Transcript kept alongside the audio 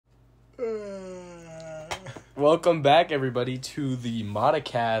Welcome back, everybody, to the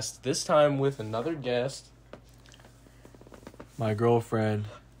Maddacast. This time with another guest. My girlfriend.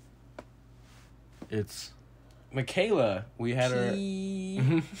 It's Makayla. We had her.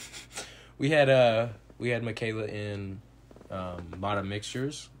 we had Makayla in Mada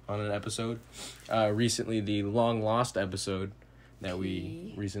Mixtures on an episode. Recently, the long lost episode that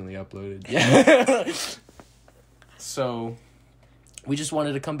we recently uploaded. Yeah. So, we just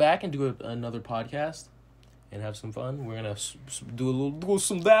wanted to come back and do another podcast and have some fun. We're gonna do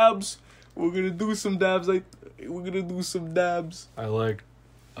some dabs. We're gonna do some dabs. I like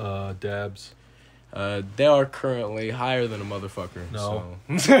dabs. They are currently higher than a motherfucker. No.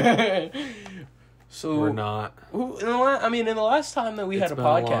 So we're not. In the last time that we had a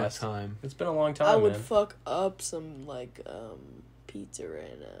podcast, it's been a long time. I would fuck up some pizza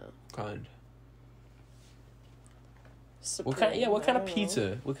right now. Kind. What kind of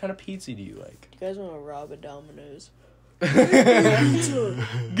pizza? What kind of pizza do you like? You guys want to rob a Domino's? Give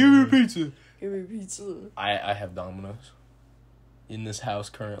me pizza. Give me pizza. I have Domino's in this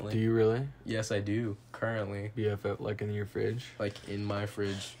house currently. Do you really? Yes, I do. Currently. BFF, like in your fridge? Like in my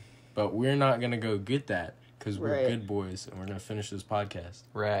fridge. But we're not going to go get that because we're good boys and we're going to finish this podcast.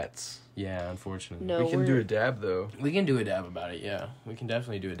 Rats. Yeah, unfortunately. No, we can do a dab, though. We can do a dab about it, yeah. We can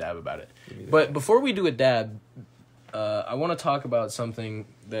definitely do a dab about it. But before we do a dab, I want to talk about something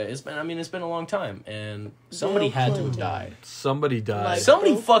that it's been a long time, and somebody had to have died. Somebody died.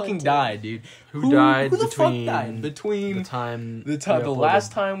 Somebody fucking died, dude. Who died who the between fuck died? Between the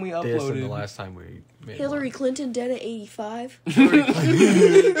last time we uploaded this and the last time we made Hillary Clinton dead at 85. Hillary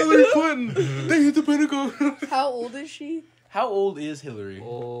Clinton. They hit the Pentagon. How old is she? How old is Hillary?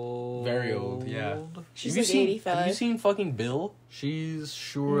 Old. Very old, yeah. She's like 85. Have you seen fucking Bill? She's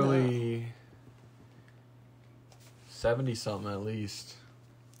surely 70-something at least.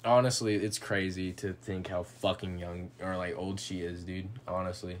 Honestly, it's crazy to think how fucking young or like old she is, dude.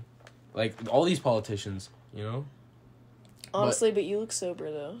 Honestly, like all these politicians, you know. Honestly, but you look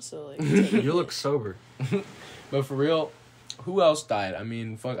sober though, so like. You look sober. But for real, who else died? I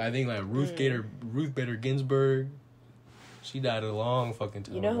mean, fuck. I think like Ruth Bader Ginsburg. She died a long fucking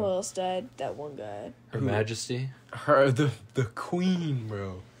time. You know who else died? That one guy. Her Majesty. Her the queen,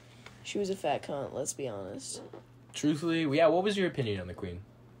 bro. She was a fat cunt. Let's be honest. Truthfully, yeah. What was your opinion on the queen?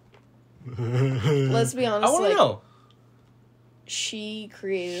 Let's be honest. I want to know. She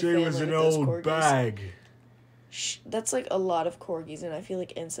created. She a family was an with those old corgis. bag. That's like a lot of corgis, and I feel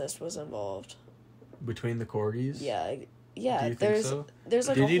like incest was involved. Between the corgis? Yeah. Do you think so? There's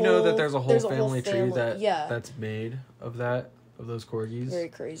like Did you know that there's a whole family tree family. that's made of those corgis? Very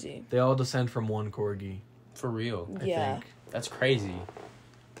crazy. They all descend from one corgi. For real. I think. That's crazy.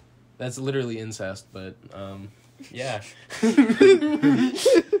 That's literally incest, but yeah.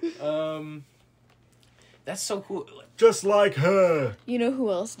 That's so cool. Just like her. You know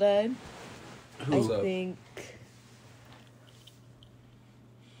who else died? Who's I up? think.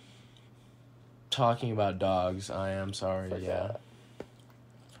 Talking about dogs, I am sorry, yeah.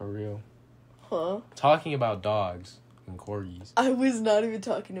 For real. Huh? Talking about dogs and corgis. I was not even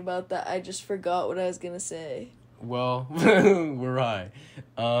talking about that. I just forgot what I was gonna say. Well, we're high.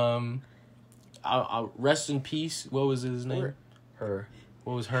 I'll rest in peace. What was his name? Her.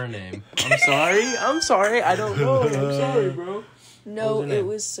 What was her name? I'm sorry. I don't know. I'm sorry, bro. No, it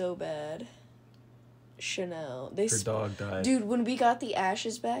was so bad. Chanel. Her dog died. Dude, when we got the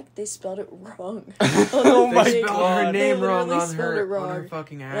ashes back, they spelled it wrong. Oh my They god. spelled her name They wrong literally on spelled it wrong. her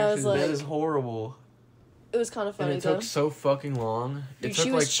fucking And I was ashes. like- That is horrible. It was kind of funny, And it though. took so fucking long. Dude, It took she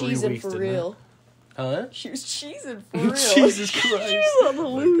like was 3 cheesing weeks, for didn't real. Huh? She was cheesing for real. Jesus She Christ. was on the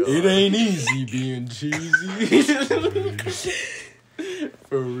loose. It ain't easy being cheesy.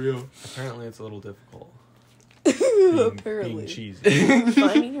 For real. Apparently it's a little difficult. Apparently. Being cheesy.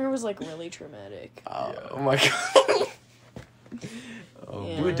 Finding her was, like, really traumatic. Oh my god.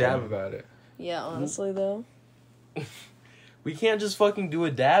 Yeah. Do a dab about it. Yeah, honestly, though. We can't just fucking do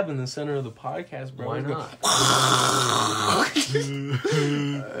a dab in the center of the podcast, bro. Why not?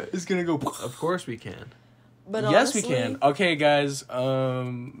 It's gonna go. Of course we can. But Yes, honestly, we can. Okay, guys.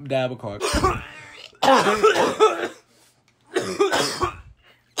 Dab o'clock.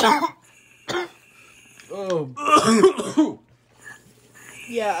 Oh.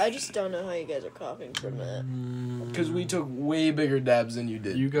 Yeah, I just don't know how you guys are coughing from that. Because we took way bigger dabs than you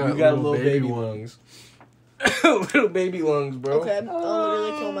did. You got little baby lungs. Little baby lungs, bro. Okay, I'll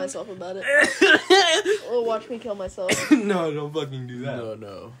literally kill myself about it. Or watch me kill myself. No, don't fucking do that.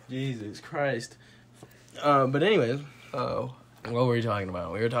 No. Jesus Christ. But anyways, Oh. what were we talking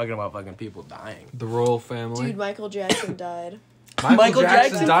about? We were talking about fucking people dying. The royal family. Dude, Michael Jackson died. Michael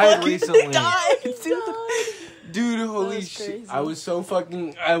Jackson died fucking recently. died, He dude. died. Dude, holy was shit.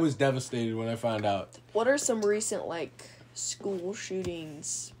 crazy. I was devastated when I found out. What are some recent like school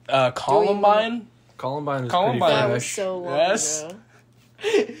shootings? Columbine? Columbine is Columbine. pretty That fresh. was so long Yes. ago.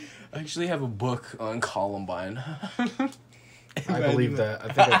 I actually have a book on Columbine. I believe that.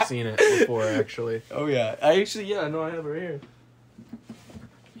 I think I've seen it before, actually. Oh, yeah. I have it right here.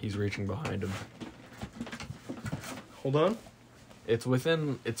 He's reaching behind him. Hold on. It's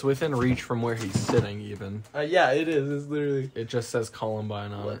within reach from where he's sitting, even. Yeah, it is. It's literally... It just says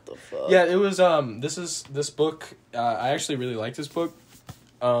Columbine on it. What the fuck? Yeah, it was, this book, I actually really like this book.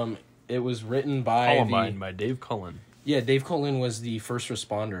 It was written by Columbine by Dave Cullen. Yeah, Dave Cullen was the first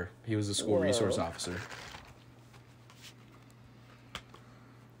responder. He was a school Whoa. resource officer.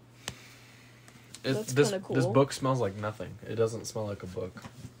 That's This kinda cool. This book smells like nothing. It doesn't smell like a book.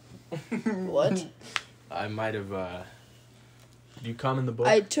 What? I might have, Do you come in the book?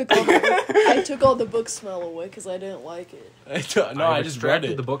 I took all the book smell away because I didn't like it. I just read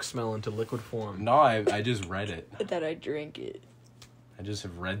extracted it. the book smell into liquid form. No, I just read it. That I drank it. I just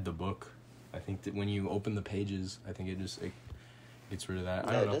have read the book. I think that when you open the pages, I think it gets rid of that.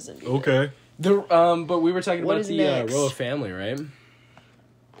 I No, don't it know. doesn't. Do Okay. But we were talking What about is the next? royal family, right? The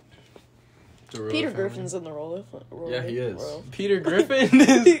that. royal Peter family. Griffin's in the royal. Yeah, he is. Peter Griffin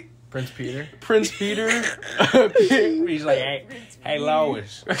is Prince Peter. Prince Peter. He's like, hey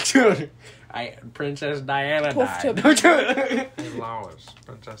Lois. Princess Diana Puffed died. up. Hey, Lois.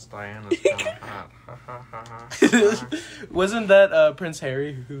 Princess Diana's kind of hot. Wasn't that Prince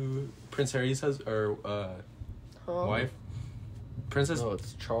Harry's husband or Huh? wife? Princess. No,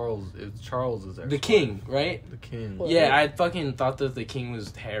 it's Charles. It's Charles's ex. The king, right? The king. What? Yeah, I fucking thought that the king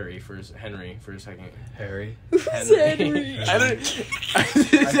was Henry for a second. Harry. Who's Henry? I don't. I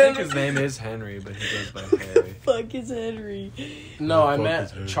think his name is Henry, but he goes by Harry. Fuck is Henry? No, I Fuck is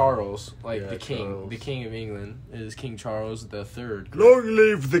meant Henry? Charles, like Yeah, the king. Charles. The king of England is King Charles the Third. Long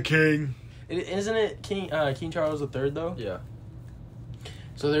live the king. Isn't it King Charles the Third though? Yeah.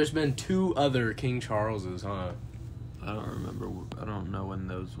 So there's been 2 other King Charleses, huh? I don't remember. I don't know when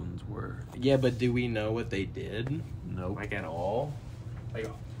those ones were. Yeah, but do we know what they did? Nope. Like at all? Like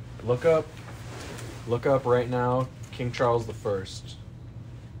Look up right now. King Charles the First.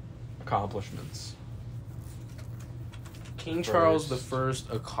 Accomplishments King Charles the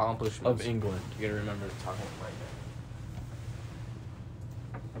First accomplishments of England. You gotta remember to talk like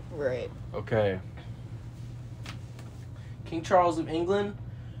that. Right. Okay. King Charles of England,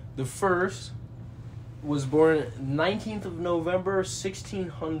 the first, was born 19th of November,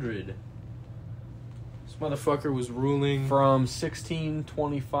 1600. This motherfucker was ruling. From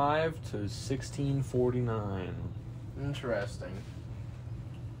 1625 to 1649. Interesting.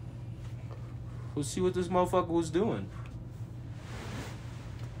 Let's see what this motherfucker was doing.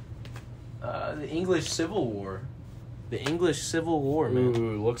 The English Civil War. The English Civil War, man.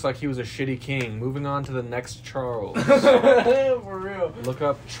 Ooh, looks like he was a shitty king. Moving on to the next Charles. For real. Look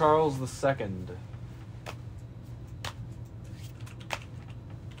up Charles II.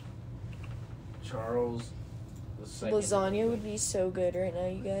 Charles the Second. Lasagna would be so good right now,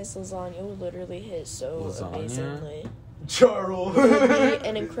 you guys. Lasagna would literally hit so Lasagna? amazingly. Charles. It would be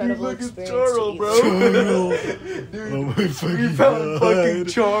an incredible experience to eat. Dude, Oh my we fucking found fucking God.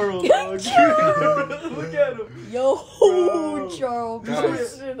 Charles. dog. Look at him. Yo, Bro. Charles, Guys.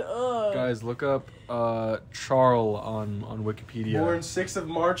 listen up. Guys, look up Charles on Wikipedia. Born 6th of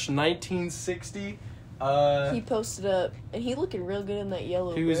March, 1960. He posted up, and he looking real good in that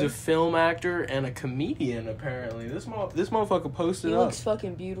yellow. He was bro. a film actor and a comedian, apparently. This motherfucker posted He up. looks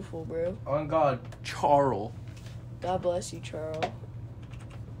fucking beautiful, bro. On God, Charles. God bless you, Charles.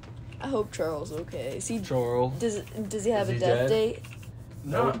 I hope Charles okay. Is he? Charles. Does he have Is a he death dead? date?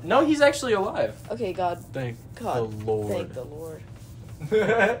 No, he's actually alive. Okay, God, Thank God, the Lord. thank the Lord.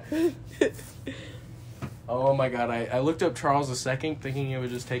 Oh my God, I looked up Charles II thinking it would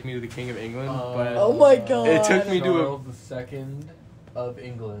just take me to the King of England, but Oh my God. it took me to Charles II of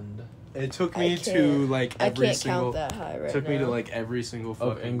England. it took I me can't- to like I every can't single count that high right took now. me to like every single Of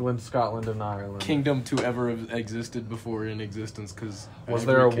fucking England, Scotland, and Ireland. kingdom to ever have existed before in existence. Because Was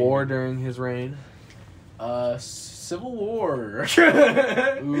there a war during his reign? Civil War?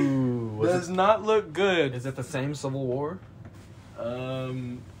 Ooh. Does not look good. Is it the same Civil War?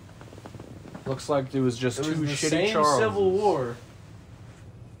 Um, Looks like it was just it was two the shitty same Charles. Civil War.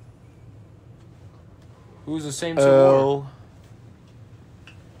 Who was the same Civil War?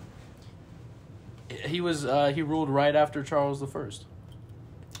 He was he ruled right after Charles the First.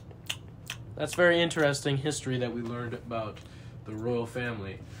 That's very interesting history that we learned about the royal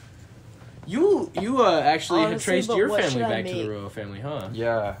family. You actually had Honestly, traced but your what family should I back to the make? royal family, huh?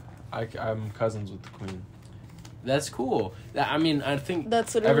 Yeah, I'm cousins with the queen. That's cool. I mean, I think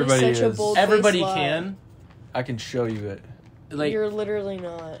That's literally Everybody such a is- bold everybody lie. can. I can show you it. Like, You're literally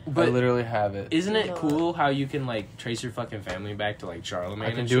not. but I literally have it. isn't it No. cool how you can like trace your fucking family back to like Charlemagne?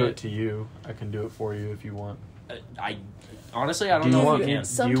 I can and do shit? it to you. I can do it for you if you want. I honestly, I don't Do you know want if me? you can.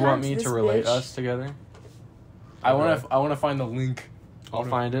 Do you want Sometimes me this to relate bitch- us together? I want to find the link. I'll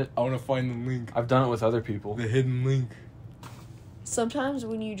find it. I want to find the link. I've done it with other people. The hidden link. Sometimes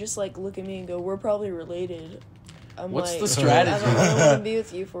when you just like look at me and go, "We're probably related," I'm What's like, the strategy? I don't want to be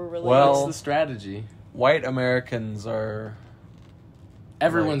with you for related. Well- What's the strategy? White Americans are.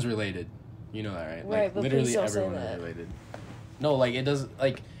 Everyone's related. You know that, right? Right, Like but literally please don't say everyone that. is related. No, like it doesn't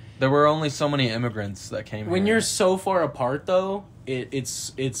like There were only so many immigrants that came when here. you're so far apart though,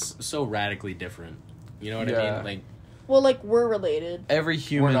 it's so radically different. You know what I Yeah. mean? Like well, like we're related. Every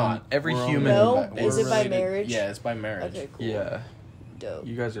human. we're not. Every We're human. No? only- Is we're it by related- marriage? Yeah, it's by marriage. Okay, cool. Yeah. Dope.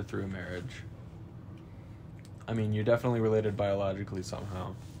 You guys are through marriage. I mean, you're definitely related biologically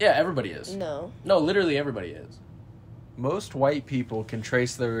somehow. Yeah, everybody is. No. No, literally everybody is. Most white people can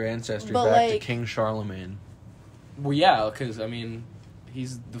trace their ancestry But, back to like- King Charlemagne. Well, yeah, because I mean,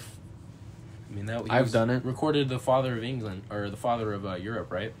 he's the. I mean that he I've was done it. Recorded the father of England or the father of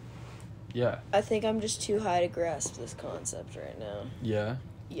Europe, right? Yeah. I think I'm just too high to grasp this concept right now. Yeah.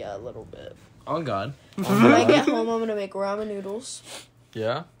 Yeah, a little bit. On God. When I get home, I'm gonna make ramen noodles,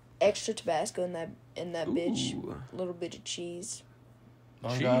 Yeah. extra Tabasco in that bitch, Ooh. little bit of cheese.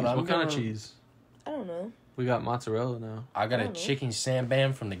 On Cheese. God, I'm What kind of gonna- cheese? I don't know. We got mozzarella now. I got I a don't know. chicken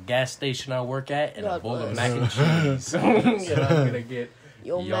sambam from the gas station I work at and a God bowl of bless. mac and cheese. And I'm gonna get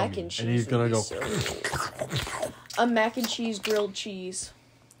Yo, Yummy. mac and cheese. And he's gonna would be go- so good. A mac and cheese grilled cheese.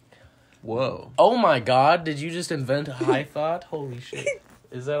 Whoa. Oh my God! Did you just invent a high thought? Holy shit!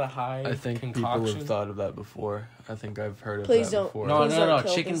 Is that a high? I think concoction? people have thought of that before. I think I've heard of Please that don't. before. No, Please no, don't no!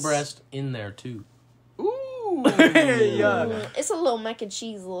 kill Chicken this. breast in there too. Ooh. Yeah. It's a little mac and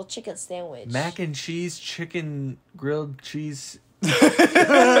cheese, little chicken sandwich. Mac and cheese, chicken, grilled cheese.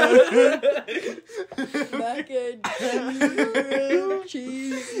 Mac and grilled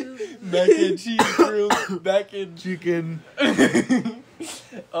cheese. Mac and cheese grilled mac and Chicken.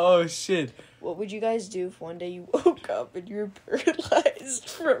 Oh shit! What would you guys do if one day you woke up and you were paralyzed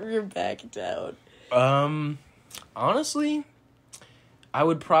from your back down? Honestly, I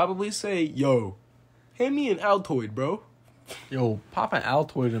would probably say, "Yo, hand me an Altoid, bro." Yo, pop an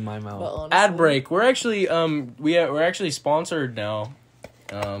Altoid in my But mouth. honestly, Ad break. We're actually we're actually sponsored now,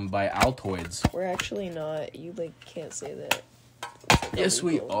 by Altoids. We're actually not. You like can't say that. Yes,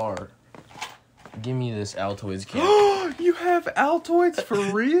 we are. Give me this Altoids can. You have Altoids for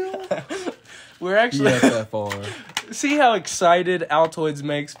real? We're actually TFFR. see how excited Altoids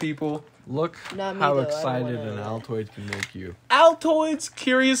makes people. Look Not me, how though. I don't excited wanna an know that. Altoid can make you. Altoids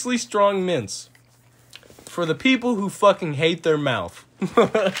curiously strong mints for the people who fucking hate their mouth.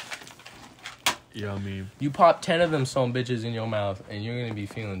 Yummy. You pop 10 of them some bitches in your mouth and you're gonna be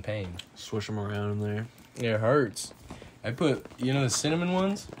feeling pain. Swish them around in there. It hurts. I put, the cinnamon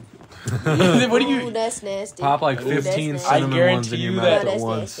ones? What do Ooh, you... that's nasty. Pop like Ooh, that's 15 nasty. I cinnamon guarantee ones in your you mouth that- at That's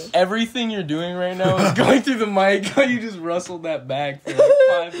once. nasty. Everything you're doing right now is going through the mic. You just rustled that bag for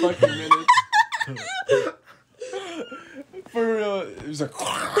like 5 fucking minutes. For real, it was like...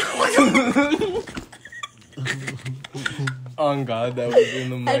 On God, that was in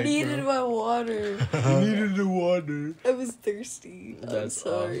the mic. I needed my water. You needed the water. I was thirsty. I'm That's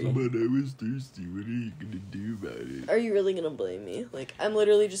sorry. awesome. But I was thirsty. What are you gonna do about it? Are you really gonna blame me? Like, I'm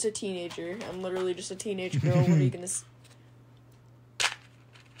literally just a teenager. I'm literally just a teenage girl. What are you gonna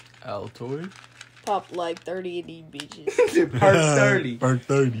Altoid? pop like 30 of these bitches? Part 30. Part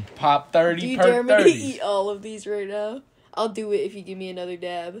 30. Pop 30, Do you part dare me 30. to eat all of these right now? I'll do it if you give me another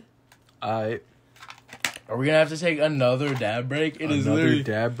dab. Alright. Are we gonna have to take another dab break? It is Another literally...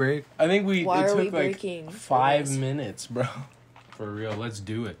 dab break? I think Why it are we took like breaking for 5 this? minutes, bro. For real, let's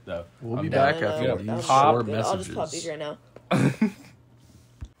do it though. We'll I'm be down. back No, after no, these I'm short good. messages. I'll just pop these right now.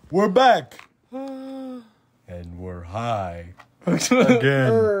 We're back. And we're high.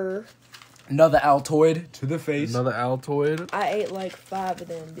 Again. Another Altoid to the face. Another Altoid. I ate like 5 of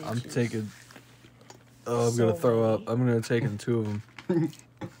them bitches. I'm taking... Oh, I'm So gonna throw many. up. I'm gonna take in 2 of them.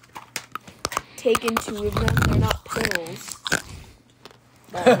 Taking 2 of them. They're not pills.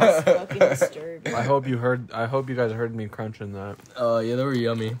 That was fucking disturbing. I hope you guys heard me crunching that. Yeah, they were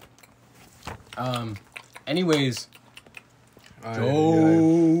yummy. Anyways, Joh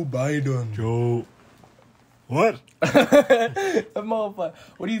Joh Bidunn. Joe. What? That motherfucker.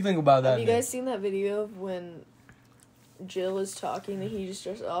 What do you think about that? Have you name? guys seen that video of when Jill is talking, and he just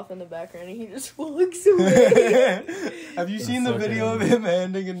starts off in the background, and he just walks away. Have you seen so the video good. of him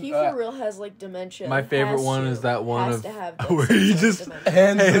handing an... He for real has, like, dementia. My favorite one is that one has of to have where some he sort of just dementia.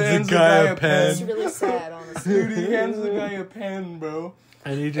 hands the guy a pen. It's really sad, honestly. Dude, he hands the guy a pen, bro.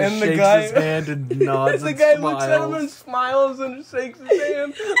 and he just And the shakes guy- his hand and nods The and guy smiles. looks at him and smiles and shakes his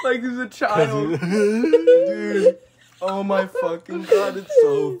hand like he's a child. Dude, oh my fucking god, it's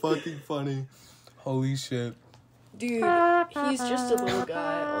so fucking funny. Holy shit. Dude, he's just a little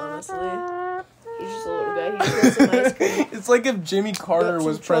guy, honestly. He's just a little guy. He just wants some ice cream. It's like if Jimmy Carter Got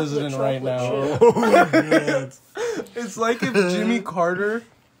was some president right now. chocolate It's like if Jimmy Carter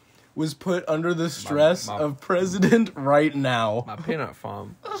was put under the stress my- of president right now. My peanut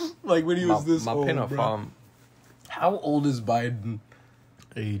farm. Like when he was this my old, peanut bro. farm. How old is Biden?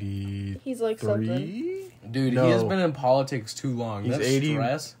 83. He's like something. Dude, No. he has been in politics too long. He's That 80.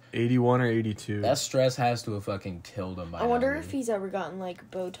 stress, 81 or 82. that stress has to have fucking killed him by I now, wonder dude. if he's ever gotten, like,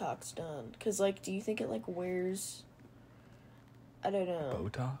 Botox done. Because, like, do you think it, like, wears... I don't know.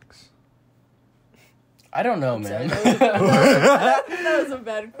 Botox? I don't know, Sorry, man. that was a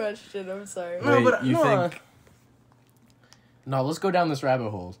bad question. I'm sorry. No, Wait, but you no, think... No, let's go down this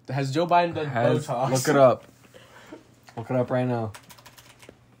rabbit hole. Has Joe Biden done Botox? Look it up. Look it up right now.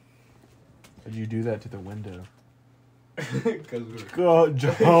 Did you do that to the window? Go,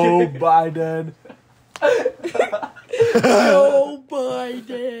 Joe Biden. Joe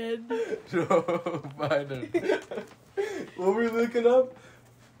Biden. Joe Biden. What were we looking up?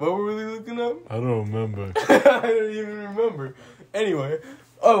 What were we looking up? I don't remember. I don't even remember. Anyway.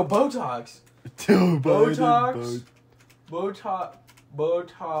 Oh, Botox. Joe Botox.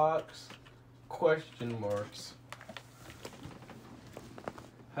 Botox. Question marks.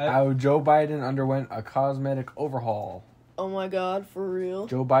 How Joe Biden underwent a cosmetic overhaul. Oh my god, for real?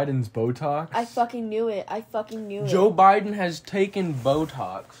 Joe Biden's Botox? I fucking knew it. Joe Biden has taken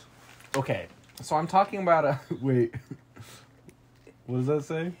Botox. Okay, so I'm talking about a... Wait. What does that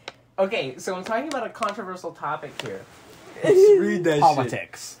say? Okay, so I'm talking about a controversial topic here. Read that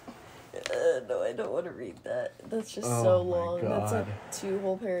Politics. No, I don't want to read that. That's just Oh so my long. That's God. like 2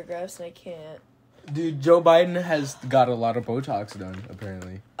 whole paragraphs, and I can't. Dude, Joe Biden has got a lot of Botox done,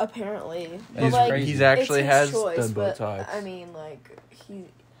 apparently. Apparently. But, He's like, crazy. He's actually it's has his choice, done but, Botox. I mean, like,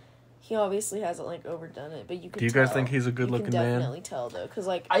 he obviously hasn't, like, overdone it, but you could Do you guys tell. think he's a good-looking man? You can definitely tell, though, because,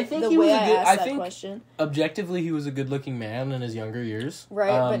 like, I think the he was way a good- I asked I that think- question. Objectively, he was a good-looking man in his younger years.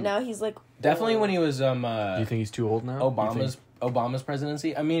 Right, but now he's, like, Definitely old. when he was Do you think he's too old now? Obama's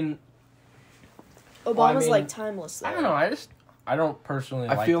presidency. I mean, Obama's, mean, like, timeless, though. I don't know. I don't personally.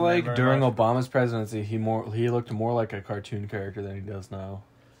 I feel him like very during much. Obama's presidency, he looked more like a cartoon character than he does now.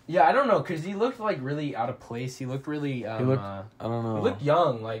 Yeah, I don't know, because he looked like really out of place. He looked really. He looked, I don't know. He looked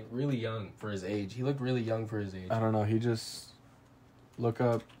young, like really young for his age. He looked really young for his age. I don't know. He just look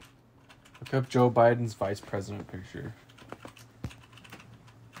up Joe Biden's vice president picture.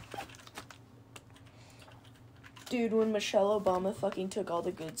 Dude, when Michelle Obama fucking took all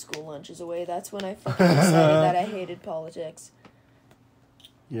the good school lunches away, that's when I fucking decided that I hated politics.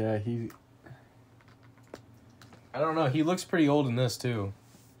 Yeah, I don't know. He looks pretty old in this too.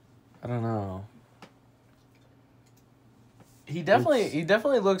 I don't know. He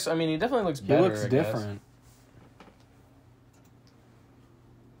definitely looks. I mean, he definitely looks He better. looks I guess. different.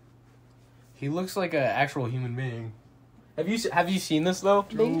 He looks like an actual human being. Have you seen this though?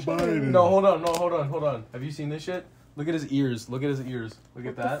 Big Biden. No, hold on. Have you seen this shit? Look at his ears. Look at his ears. Look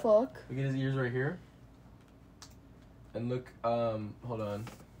at What that. the fuck? Look at his ears right here. And look, hold on.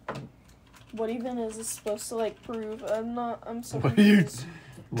 What even is this supposed to, like, prove? I'm so What are you confused.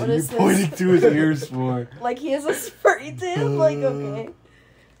 What is this? pointing to his ears for? Like, he has a spray tan? Like, okay.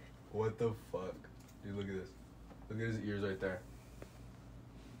 What the fuck? Dude, look at this. Look at his ears right there.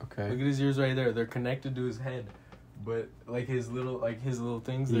 Okay. Look at his ears right there. They're connected to his head. But, like, his little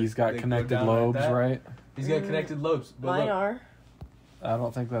things. He's got they go connected down lobes, like that. right? He's got connected lobes. But Mine look, are. I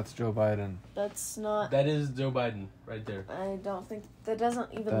don't think that's Joe Biden. That's not... that is Joe Biden right there. I don't think... That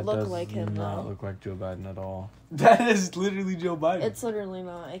doesn't even That look does like him, not though. look like Joe Biden at all. That is literally Joe Biden. It's literally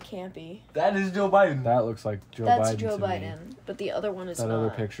not. It can't be. That is Joe Biden. That looks like Joe That's Biden Joe to me. Biden. But the other one is That not. other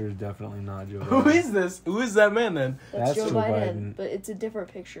picture is definitely not Joe Biden. Who is this? Who is that man then? That's Joe Biden, Biden. but it's a different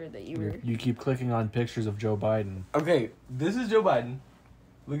picture that you were... You keep clicking on pictures of Joe Biden. Okay, this is Joe Biden.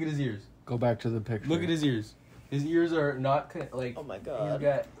 Look at his ears. Go back to the picture. Look at his ears. His ears are not like. Oh my He's god.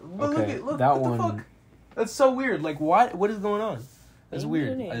 got. But Okay, look that what one- the fuck? That's so weird. Like, what? What is going on? That's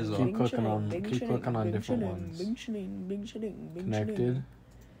weird. Bing, That is all. Keep clicking on- bing, keep clicking on bing, different bing, ones. bing, bing, bing, bing, bing, Connected.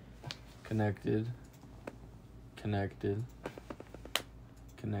 Connected. Connected.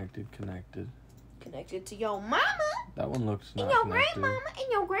 Connected. Connected. Connected to your mama. That one looks not And your connected. grandmama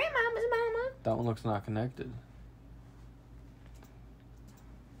and your grandmama's mama. That one looks not connected.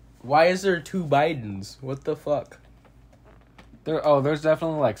 Why is there 2 Bidens? What the fuck? There's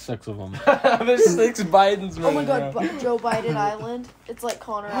definitely like 6 of them. There's 6 Bidens. Oh my god, Joe Biden Island. It's like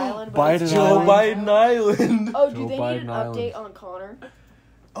Connor Island, but Biden it's Joe Island. Biden Island. Oh, do Joe they Biden need an Island. update on Connor?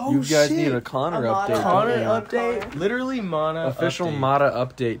 Oh, You guys shit. need a Connor A update. Connor Yeah, update? Connor. Literally Mana Official update. Mata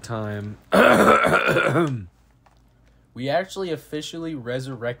update time. We actually officially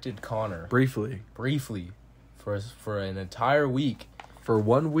resurrected Connor. Briefly. For an entire week. For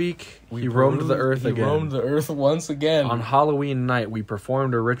 1 week, he roamed the earth again. He roamed the earth once again. On Halloween night, we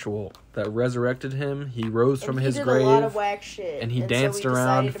performed a ritual that resurrected him. He rose from his he did grave a lot of whack shit, and he so danced we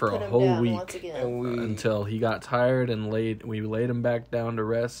around decided to for put a him whole down week. once again. And we, until he got tired and we laid him back down to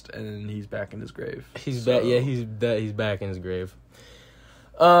rest, and he's back in his grave. he's back. Yeah, he's back in his grave.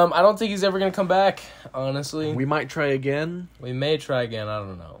 I don't think he's ever gonna come back. Honestly, We might try again, we may try again. I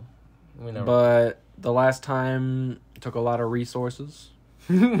don't know. We never. but the last time took a lot of resources.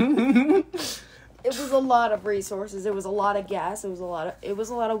 It was a lot of resources. It was a lot of gas. It was a lot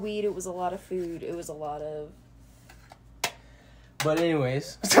of weed. It was a lot of food. It was a lot of. But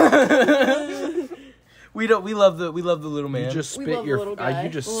anyways, we love the little man. You just We spit love the little guy. you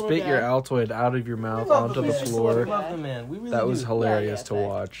just The little spit your guy. Altoid out of your mouth love onto the the man. floor. We love the man. We really That was do. hilarious Yeah, to fact.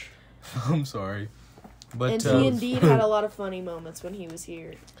 watch. I'm sorry, but And he indeed had a lot of funny moments when he was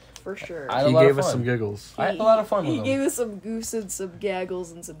here, for sure. I had a He lot of gave us fun. some giggles. I had a lot of fun with He him. gave us some goose and some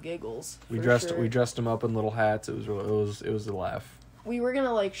gaggles and some giggles. We for dressed sure. him up in little hats. It was a laugh. We were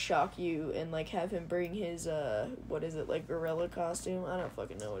gonna like shock you and like have him bring his what is it, like gorilla costume? I don't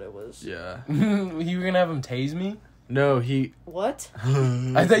fucking know what it was. Yeah. You were gonna have him tase me? No, he. What?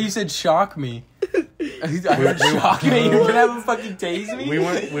 I thought you said shock me. I heard shock me. You were gonna have him fucking tase me? We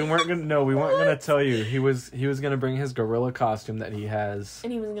weren't gonna tell you. He was gonna bring his gorilla costume that he has.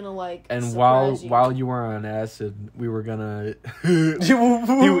 And he was gonna like. And surprise while you were on acid, we were gonna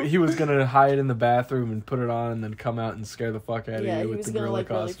he was gonna hide in the bathroom and put it on and then come out and scare the fuck out of yeah, you he with was the gonna gorilla like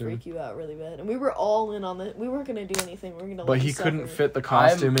costume. really freak you out really bad, and we were all in on the. We weren't gonna do anything. We were gonna. But let he you couldn't suffer. fit the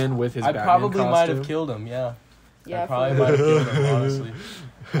costume in with his I Batman probably costume. might have killed him, yeah. Yeah, I probably for might have killed him, honestly.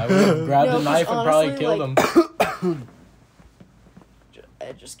 I would have grabbed No, a knife 'cause and probably honestly, killed him.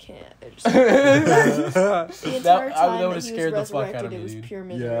 I just can't. The entire That time would've that he scared the was fuck out resurrected, of me, it was dude. pure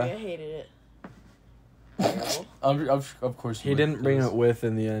misery. Yeah. I hated it. Terrible. Of course He didn't bring it with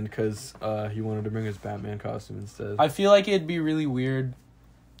in the end because he wanted to bring his Batman costume instead. I feel like it'd be really weird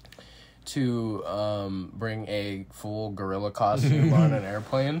to bring a full gorilla costume on an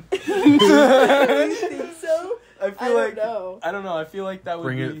airplane. You think so? I feel I don't know. I don't know. I feel like that would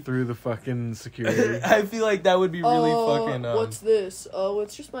Bring be. it through the fucking security. I feel like that would be really fucking. What's this? Oh,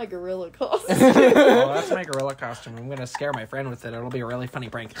 it's just my gorilla costume. Oh, that's my gorilla costume. I'm gonna scare my friend with it. It'll be a really funny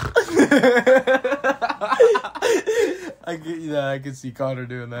prank. I could see Connor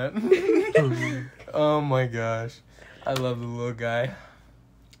doing that. Oh my gosh, I love the little guy.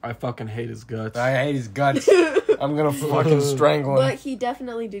 I fucking hate his guts. I hate his guts. I'm gonna fucking strangle him. But he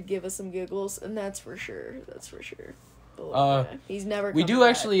definitely did give us some giggles, and that's for sure. That's for sure. The little guy. He's never. We coming do back.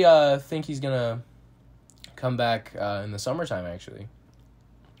 actually think he's gonna come back in the summertime. Actually,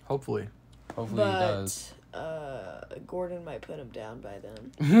 Hopefully. hopefully he does. Gordon might put him down by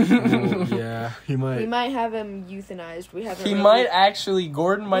then. Oh, yeah, he might. We might have him euthanized. We haven't. He really, might actually.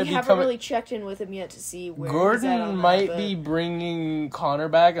 Gordon might we be haven't coming. really checked in with him yet to see where he's at Gordon on might that, be bringing Connor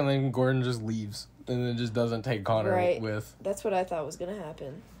back, and then Gordon just leaves, and then just doesn't take Connor Right. with. That's what I thought was gonna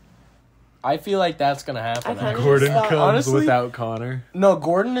happen. I feel like that's gonna happen. I kinda actually. Gordon just thought- comes Honestly- without Connor. No,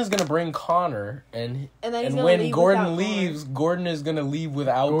 Gordon is gonna bring Connor, and And then he's and gonna when leave Gordon without leaves, Gordon is gonna leave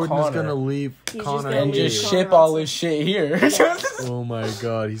without Gordon's Connor, gonna leave He's just Connor gonna and leave just Connor ship on all some- his shit here. Oh my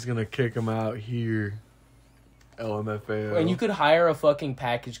god, he's gonna kick him out here. LMFAO. And you could hire a fucking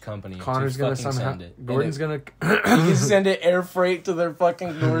package company. Connor's to gonna fucking somehow. send it. Gordon's And gonna. you can send it air freight to their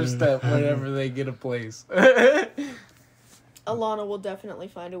fucking doorstep whenever they get a place. Alana will definitely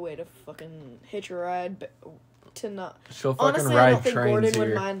find a way to fucking hitch a ride, but to not. She'll fucking Honestly, I ride don't think trains Gordon here.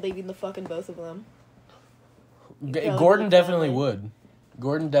 would mind leaving the fucking both of them. Gordon definitely would.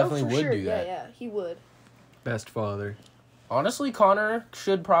 Gordon definitely Oh, for would sure. do that. Yeah, he would. Best father. Honestly, Connor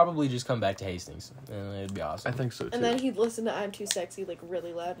should probably just come back to Hastings. And it'd be awesome. I think so too. And then he'd listen to "I'm Too Sexy" like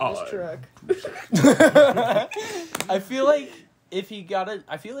really loud in his Oh, truck. I feel like if he got it,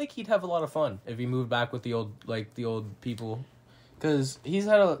 I feel like he'd have a lot of fun if he moved back with the old people, because he's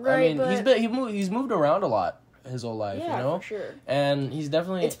had a. Right, I mean, but- he's moved around a lot his whole life, Yeah, you know, for sure. and he's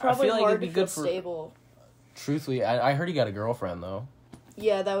definitely. It's probably I feel like hard it'd be to feel good for. stable. Truthfully, I heard he got a girlfriend though.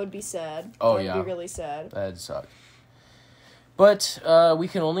 Yeah, that would be sad. Oh, That would yeah. be really sad. That'd suck. But we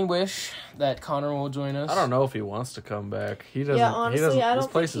can only wish that Connor will join us. I don't know if he wants to come back. He doesn't. Yeah, honestly, he doesn't. I don't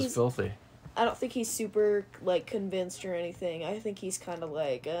This place think is filthy. I don't think he's super, like, convinced or anything. I think he's kind of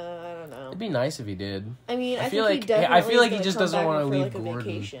like, I don't know. It'd be nice if he did. I mean, I feel think like- he definitely I feel like is he just gonna doesn't come wanna back leave for, like, a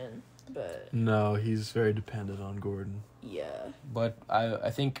Gordon. vacation, but No, he's very dependent on Gordon. yeah. But I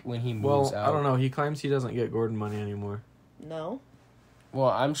think when he moves Well, out... I don't know. He claims he doesn't get Gordon money anymore. No? Well,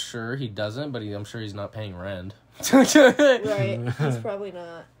 I'm sure he doesn't, but I'm sure he's not paying rent. Right. He's probably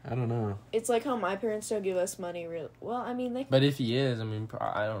not. I don't know. It's like how my parents don't give us money. Well, I mean, they. But if he is, I mean,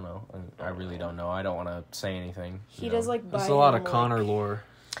 I don't know. I really don't know. I don't want to say anything. He does, like, buy There's a lot him, of Connor like, lore.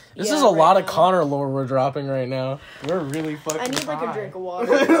 This Yeah, is a lot right of now. Connor lore we're dropping right now. We're really fucking I need, like, a high. drink of water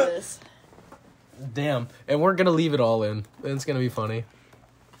for this. Damn. And we're going to leave it all in. It's going to be funny.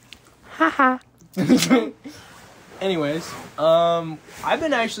 Haha. Anyways, I've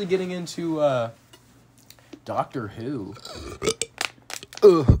been actually getting into Doctor Who.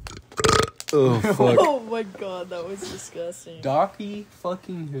 Oh fuck! Oh my god, that was disgusting. Docky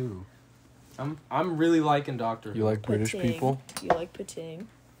fucking Who. I'm really liking Doctor Who. You like British Pating. people? You like pating.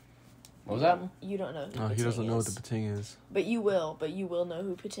 What was that? You don't know who No, he Pating doesn't know what is. the pating is. But you will know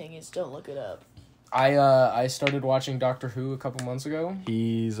who Pating is. Don't look it up. I started watching Doctor Who a couple months ago.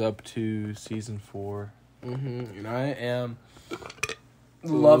 He's up to season 4. Mm-hmm. And I am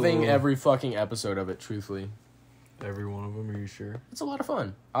loving Ooh. every fucking episode of it, truthfully. Every one of them. Are you sure? It's a lot of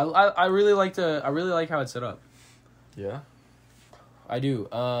fun. I really like how it's set up. Yeah. I do.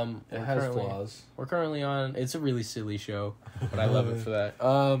 It has flaws. We're currently on. It's a really silly show, but I love it for that.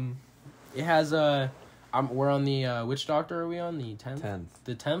 It has we're on the which Doctor are we on? The 10th. 10th.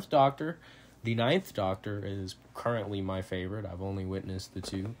 The 10th Doctor. The 9th Doctor is currently my favorite. I've only witnessed the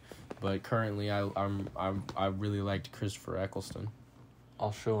 2, but currently I really liked Christopher Eccleston.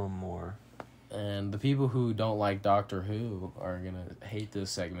 I'll show him more. And the people who don't like Doctor Who are gonna hate this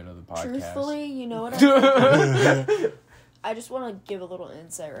segment of the podcast. Truthfully, you know what I'm thinking? I just want to give a little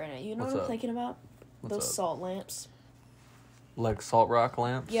insight right now. You know What's what I'm up? thinking about? What's Those up? salt lamps. Like salt rock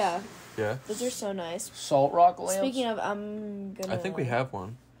lamps? Yeah, Yeah. those are so nice. Salt rock lamps. Speaking of, I'm gonna. I think we have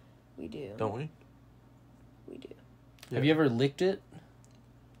one, We do. don't we? We do. Have you ever licked it?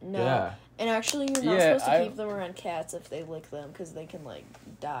 No. Yeah. And actually, you're not Yeah, supposed to keep them around cats if they lick them because they can like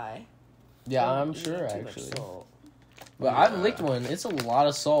die. Yeah, from I'm eating sure too much actually. salt. But I've licked one. It's a lot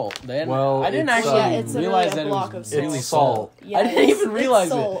of salt. Then Well, I didn't it's, actually yeah, it's literally realize a that it block was of really It's salt. salt. Yeah, I didn't even realize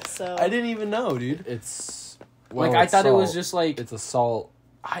it's salt, So I didn't even know, dude. It's Like I it's thought it was salt. just like It's a salt.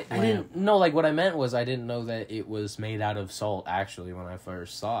 I lamp. didn't know. Like what I meant was I didn't know that it was made out of salt. Actually, when I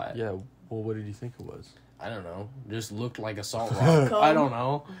first saw it, Yeah. Well, what did you think it was? I don't know. Just looked like a salt rock. I don't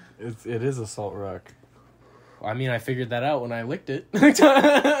know. It is a salt rock. I mean, I figured that out when I licked it.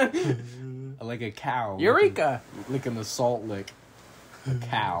 Like a cow. Eureka! Licking the salt lick. A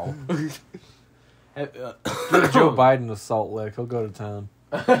cow. Give Joe Biden a salt lick. He'll go to town.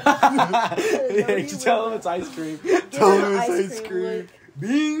 Yeah, you you tell him will. it's ice cream. Tell Give him an it's ice cream. lick.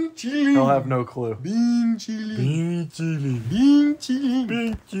 Being chili. He'll have no clue. Being chili. Being chili. Being chili.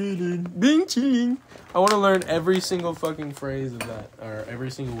 Being chili. Being chili. I want to learn every single fucking phrase of that, or every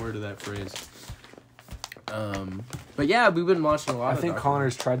single word of that phrase. But yeah, we've been watching a lot I of think Doctor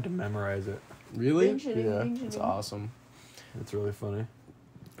Connor's tried to memorize it. Who. Really? Ding, shing, Yeah. ding, shing, It's ding. awesome. It's really funny.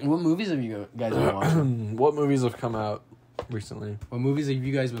 What movies have you guys been watching? What movies have come out recently? What movies have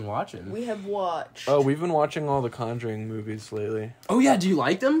you guys been watching? We have watched. Oh, we've been watching all the Conjuring movies lately. Oh yeah, do you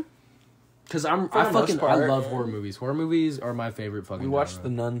like them? Because I the most part. love horror movies. Horror movies are my favorite fucking. We watched genre.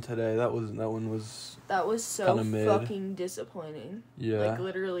 The Nun today. That one was That was so Kinda mid. fucking disappointing. yeah. Like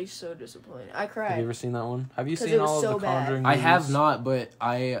literally so disappointing. I Have you cried. ever seen that one? Have you 'Cause seen it was all of so the bad. Conjuring I movies? have not, but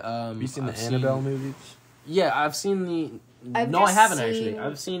I Have you seen I've the Annabelle movies? Yeah, I've seen the. I've No, I just haven't actually. seen-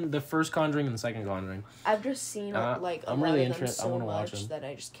 I've seen the first Conjuring and the second Conjuring. I've just seen like a I'm lot really of them interested. I so wanna watch much them. that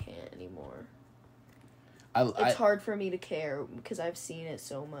I just can't anymore. I It's hard for me to care because I've seen it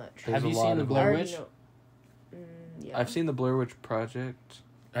so much. There's have a you lot seen the of Blair I already Witch? know- yeah. I've seen the Blair Witch Project.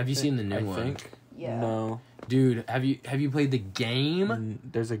 Have you seen the new I one? think. Yeah. No. Dude, have you played the game?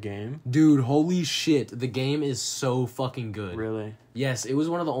 There's a game. Dude, holy shit. The game is so fucking good. Really? Yes, it was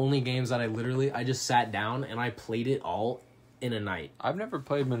one of the only games that I just sat down and I played it all in a night. I've never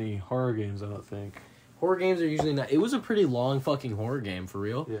played many horror games. I don't think. Horror games are usually not. It was a pretty long fucking horror game, for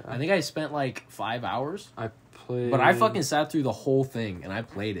real. Yeah. I think I spent like 5 hours. I played. But I fucking sat through the whole thing and I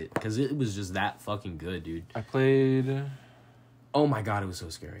played it because it was just that fucking good, dude. I played Oh my god, it was so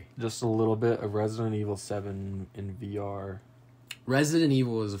scary. just a little bit of Resident Evil 7 in VR. Resident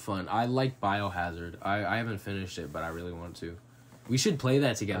Evil was fun. I like Biohazard. I haven't finished it, but I really want to. We should play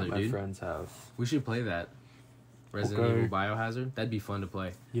that together, My dude. friends have. We should play that. Resident Evil Biohazard. That'd be fun to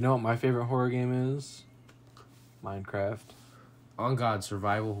play. You know what my favorite horror game is? Minecraft. On God,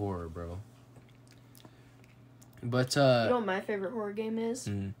 survival horror, bro. But You know what my favorite horror game is?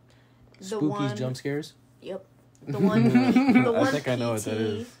 Mm. The spookies, one. jump scares. Yep. The one. The one. I think I know what that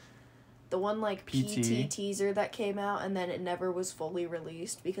is. The one like PT? PT teaser that came out and then it never was fully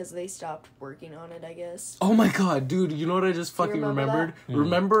released because they stopped working on it, I guess. Oh my God, dude! You know what I just fucking remember remembered? that?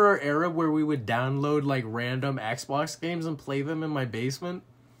 Remember our era where we would download like random Xbox games and play them in my basement?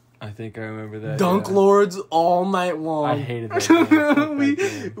 I think I remember that. Dunk Lords all night long. I hated that game. Fuck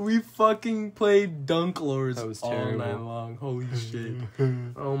that game. we fucking played Dunk Lords That was all terrible. night long. Holy shit!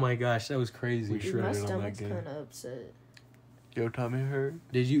 Oh my gosh, that was crazy. We Dude, my shredded on that stomach's game. kind of upset. Your tummy hurt?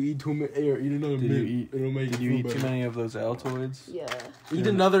 Did you eat too much? Eat another Did you eat? It'll make Did you eat too many of those Altoids? Yeah. Eat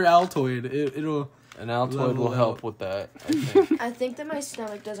another Altoid. It'll. An Altoid Level will help out. with that, I think. I think that my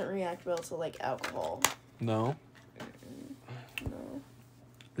stomach doesn't react well to like alcohol. No? No.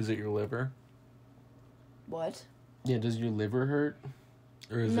 Is it your liver? What? Yeah. Does your liver hurt?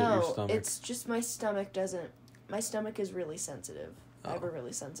 Or is it your No, stomach? it's just my stomach doesn't. My stomach is really sensitive. I have a Oh.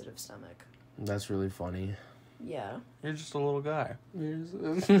 really sensitive stomach. That's really funny. Yeah. You're just a little guy. I'm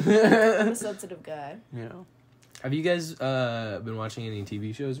a sensitive guy. You know? Have you guys been watching any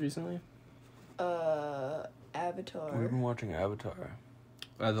TV shows recently? Avatar. We've been watching Avatar.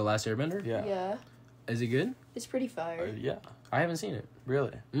 The Last Airbender? Yeah. Yeah. Is it good? It's pretty fire. Yeah. I haven't seen it.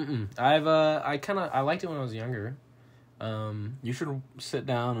 Really? I liked it when I was younger. You should sit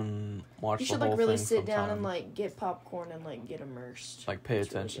down and watch You the should whole like really thing sit down sometime. and like get popcorn and like get immersed. Like pay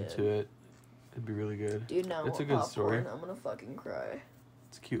It's really attention good. to it. It'd be really good. Dude, now It's I a want good popcorn. story. I'm gonna fucking cry.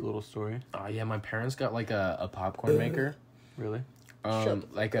 It's a cute little story. Oh yeah, my parents got like a popcorn maker. Really?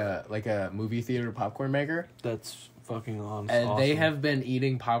 Like a movie theater popcorn maker. That's fucking awesome. And they have been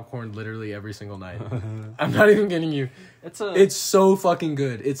eating popcorn literally every single night. I'm not even kidding you. It's so fucking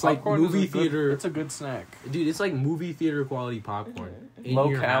good. It's like popcorn is movie a good- theater. It's a good snack. Dude, it's like movie theater quality popcorn. In Low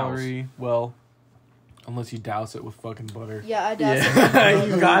your calorie. Well, unless you douse it with fucking butter. Yeah, I doubt House.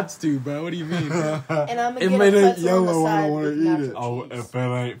 You got to, bro. What do you mean? And I'm It gonna made get it a pretzel on the yellow, I side don't wanna with eat nacho it. Oh, cheese. if it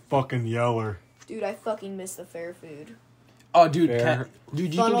ain't fucking yeller. Dude, I fucking miss the fair food. Oh, dude, Fair.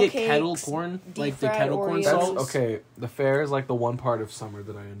 dude, you Funnel can get cakes, kettle corn, like the deep-fried kettle corn Oreos. salt. Okay, the fair is like the one part of summer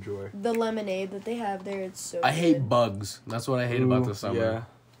that I enjoy. The lemonade that they have there, it's so I hate good. bugs. That's what I hate about the Ooh, summer. Yeah.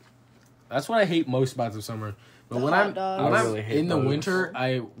 That's what I hate most about the summer. But The when hot I'm dogs. when I I'm really hate in the bugs. winter,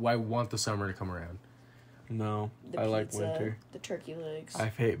 I want the summer to come around. No, The I like pizza, winter. The turkey legs. I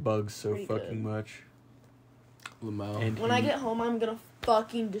hate bugs so Pretty fucking good. much. Lamau. And When I heat. get home, I'm gonna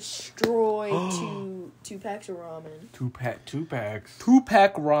fucking destroy two packs of ramen. two packs.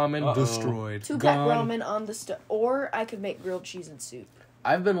 2-pack ramen Uh-oh. destroyed. 2-pack Gone. ramen on the stove, or I could make grilled cheese and soup.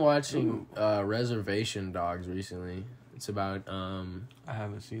 I've been watching Reservation Dogs recently. It's about I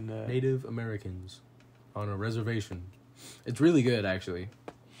haven't seen that. Native Americans on a reservation. It's really good, actually.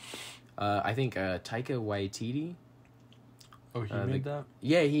 I think Taika Waititi. Oh, he the- made that?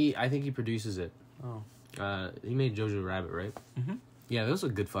 Yeah, I think he produces it. Oh. He made Jojo Rabbit, right? Mhm. Yeah, that was a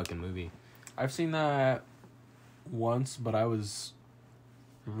good fucking movie. I've seen that once, but I was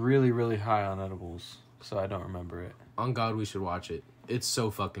really, really high on edibles, so I don't remember it. On God, we should watch it. It's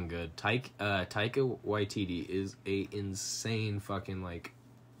so fucking good. Taika Waititi is a insane fucking like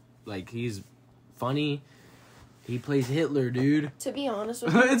he's funny. He plays Hitler, dude. To be honest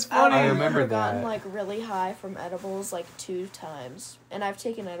with you, It's funny. I've I only remember ever gotten that. like really high from edibles like 2 times, and I've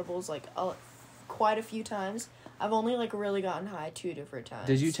taken edibles like quite a few times. I've only like really gotten high 2 different times.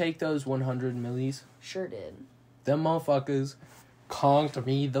 Did you take those 100 millis? Sure did. Them motherfuckers conked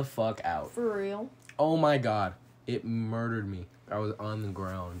me the fuck out. For real. Oh my God. It murdered me. I was on the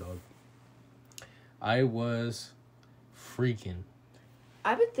ground, dog. I was freaking.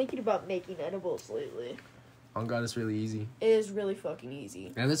 I've been thinking about making edibles lately. On God, it's really easy. It is really fucking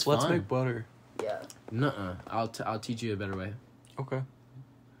easy. And it's Let's fun. make butter. Yeah. Nuh-uh. I'll teach you a better way. Okay.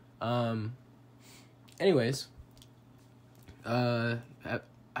 Anyways.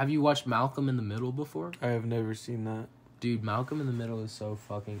 Have you watched Malcolm in the Middle before? I have never seen that. Dude, Malcolm in the Middle is so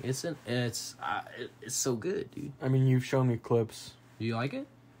fucking... It's so good, dude. I mean, you've shown me clips. Do you like it?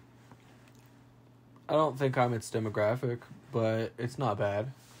 I don't think I'm its demographic, but it's not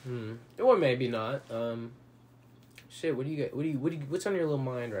bad. Or maybe not. Shit, what do you get? What's on your little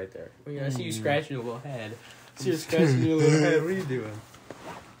mind right there? I see you scratching your little head. I see you scratching your little head. What are you doing?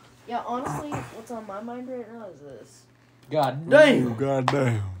 Yeah, honestly, what's on my mind right now is this. God damn.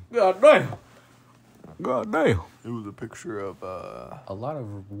 Goddamn. God damn. Goddamn. It was a picture of, A lot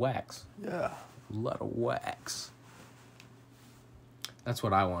of wax. yeah. A lot of wax. That's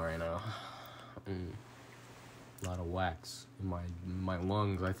what I want right now. A lot of wax in my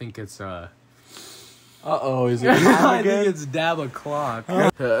lungs. I think it's Uh-oh, is it I again? think it's dab o'clock.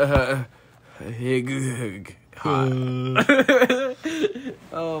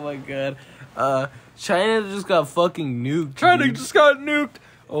 Oh my god. China just got fucking nuked. China dude. just got nuked.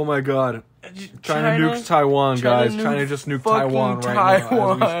 Oh my god. China nuked Taiwan, guys. China just nuked Taiwan right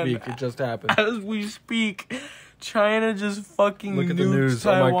now as we speak. It just happened. As we speak, China just fucking Look nuked at the news.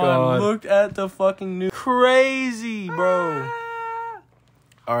 Taiwan. Oh my god. Look at the fucking news. Crazy, bro.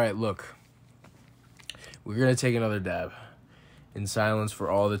 All right, look. We're going to take another dab in silence for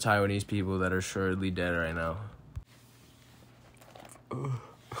all the Taiwanese people that are assuredly dead right now.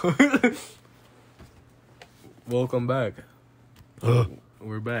 Welcome back.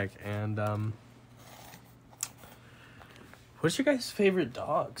 We're back. And, what's your guys' favorite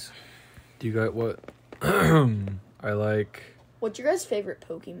dogs? Do you got what? I like... What's your guys' favorite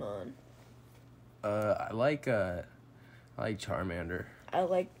Pokemon? I like Charmander. I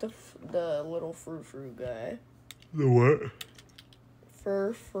like the little frou-frou guy. The what?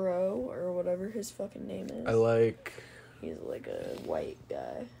 Furfro, or whatever his fucking name is. I like... He's like a white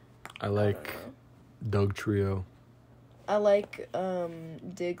guy. I like Doug Trio. I like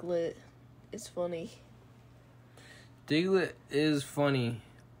Diglett. It's funny. Diglett is funny.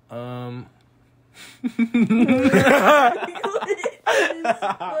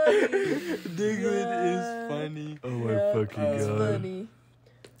 Diglett is funny. Oh my fucking It's god. funny.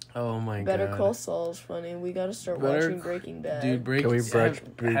 Oh my Better god. Call Saul's funny. We gotta start Better- watching Breaking Bad. Dude, Can we have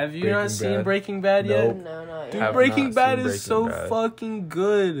you Breaking not seen Bad? Breaking Bad yet? Nope. No, not Dude, yet. Have Breaking not Bad seen is so Breaking Bad. fucking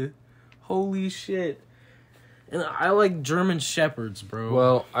good. Holy shit. And I like German Shepherds, bro.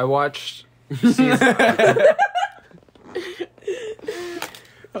 Well, I watched...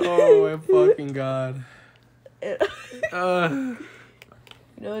 Oh my fucking god. You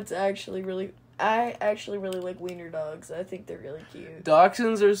know, it's actually really... I actually really like wiener dogs. I think they're really cute.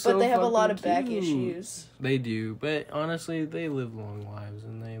 Dachshunds are so But they have a lot of fucking back cute. issues. They do, but honestly, they live long lives,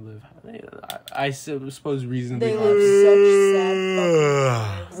 and I suppose reasonably. They happy. live such sad fucking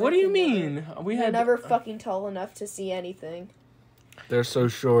lives. What do you mean? We They're had never fucking tall enough to see anything. They're so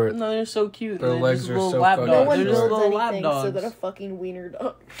short. No, they're so cute. Their They're legs just are little so lap fucking No dogs. one They're just builds little lap anything dogs. so that a fucking wiener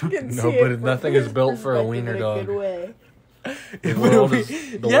dog can No, see but it from nothing is his built for a perspective wiener in dog. Good way. The world is,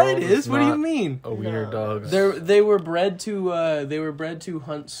 the Yeah, world it is. What do you not mean? A wiener No. dog. They were bred to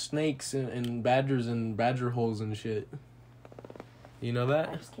hunt snakes and badgers and badger holes and shit. You know I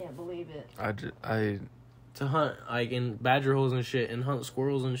that? just can't believe it. I To hunt like in badger holes and shit and hunt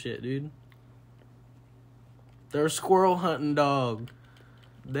squirrels and shit, dude. They're a squirrel hunting dog.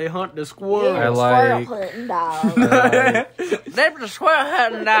 They hunt the squirrels. I like- squirrel hunting dog. They're the squirrel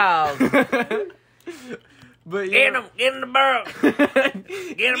hunting dog. But Get them, get in the burrow. Get them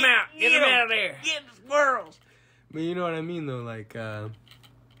out, get them out of there. Get the squirrels. But you know what I mean, though, like a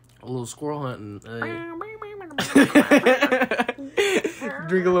little squirrel hunting.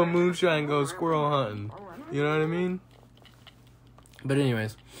 Drink a little moonshine, go squirrel hunting. You know what I mean? But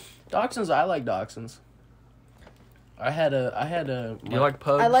anyways, dachshunds. I like dachshunds. I had a. Do you like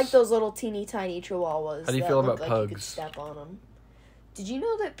pugs? I like those little teeny tiny chihuahuas. How do you that feel look about like you could pugs? step on them. Did you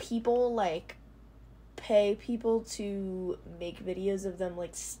know that people pay people to make videos of them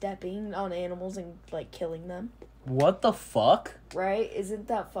stepping on animals and killing them? What the fuck? Right? Isn't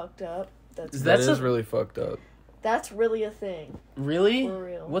that fucked up? That That's is a- really fucked up. That's really a thing. Really? For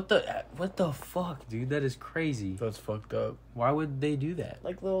real. What the fuck, dude? That is crazy. That's fucked up. Why would they do that?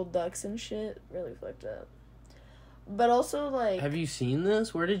 Like little ducks and shit. Really fucked up. But also Have you seen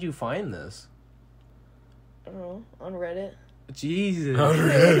this? Where did you find this? I don't know, on Reddit. Jesus. On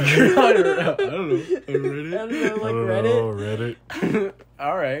I don't know. On I Reddit. don't know, I don't Reddit. know, Reddit.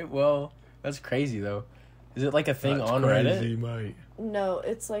 All right. Well, that's crazy though. Is it like a thing That's on crazy, Reddit? mate. No,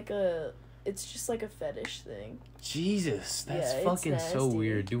 it's just like a fetish thing. Jesus, that's Yeah, it's fucking so nasty.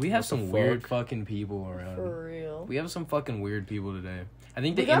 weird. Dude, we have What the some weird fuck? fucking people around. For real. We have some fucking weird people today. I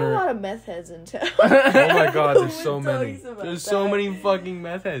think We the got a lot internet. of meth heads in town. Oh my god, there's No so one many. talks about There's so that. many fucking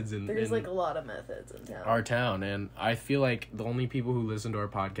meth heads in. There's in a lot of meth heads in town. our town, and I feel like the only people who listen to our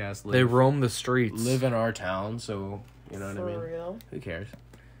podcast They live roam the streets. in our town, so you know what For I mean. real. Who cares?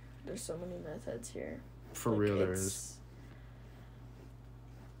 There's so many meth heads here. For Like, real, there it's- is.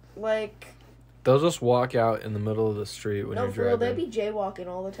 They'll just walk out in the middle of the street when No, you're for real, driving. they be jaywalking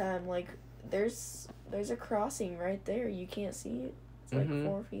all the time. There's a crossing right there. You can't see it. It's Mhm.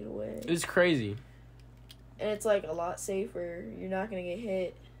 4 feet away. It's crazy. And it's a lot safer. You're not gonna get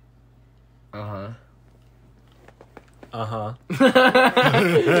hit. Uh Uh-huh. huh.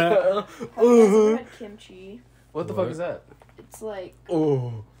 Have you guys ever had kimchi? What the What? fuck is that? It's like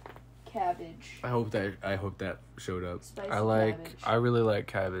Oh. cabbage. I hope that showed up. Spicy cabbage. I really like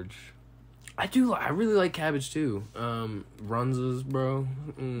cabbage. I really like cabbage too. Runzas, bro.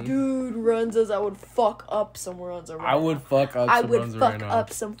 Dude, Runzas, I would fuck up some Runza right I would now. fuck up I some would Runza fuck right now.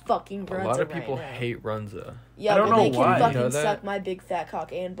 up some fucking Runza A lot of people right now. hate Runza. Yeah, I don't but know they why. can You fucking know suck that? my big fat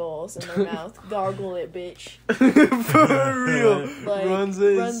cock and balls in their mouth. Gargle it, bitch. For real. Like,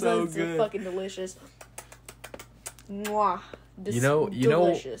 Runza is so Runzas good. are fucking delicious. Mwah. You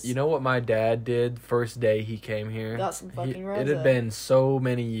know what my dad did first day he came here? Got some fucking It had Runza. been so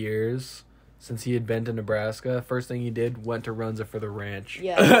many years since he had been to Nebraska. First thing he did, went to Runza for the ranch.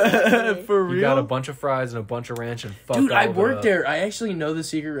 Yeah, exactly. For He real. got a bunch of fries and a bunch of ranch and fucked Dude, all I of it worked up. there. I actually know the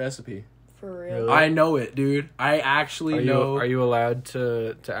secret recipe. For real. Really? I know it, dude. I actually know. Are you allowed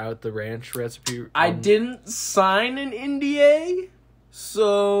to out the ranch recipe? I didn't sign an NDA,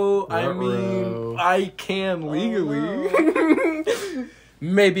 so I mean, Ruh-roh. I can legally. no.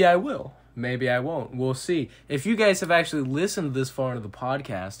 Maybe I will. Maybe I won't. We'll see. If you guys have actually listened this far into the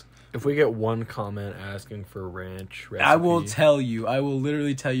podcast, If we get one comment asking for ranch recipe, I will tell you. I will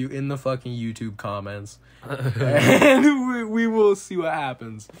literally tell you in the fucking YouTube comments. And we will see what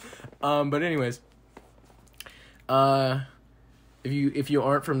happens. But anyways, if you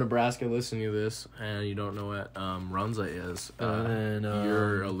aren't from Nebraska listening to this and you don't know what Runza is,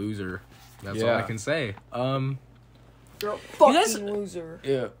 you're a loser. That's all I yeah. can say. You're a fucking guys- loser.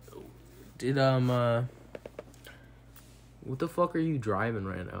 Yeah. Did what the fuck are you driving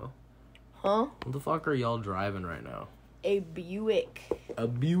right now? Huh? What the fuck are y'all driving right now? A Buick. A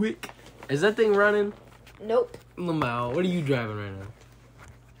Buick? Is that thing running? Nope. Lamau, what are you driving right now?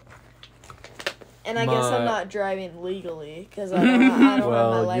 And I guess I'm My- not driving legally because I don't have my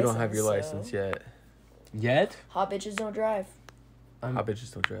Well, license. you don't have your so- license yet. Yet? Hot bitches don't drive. I bet you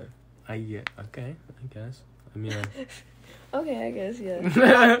still drive. Okay, I guess. I mean, Okay, I guess, yeah.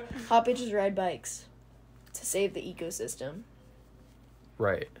 Hot bitches ride bikes to save the ecosystem.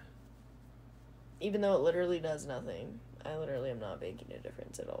 Right. Even though it literally does nothing. I literally am not making a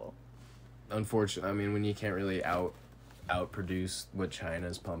difference at all. unfortunately, I mean, when you can't really outproduce what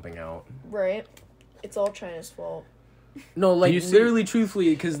China's pumping out. Right? It's all China's fault. No, like, you see- literally, truthfully,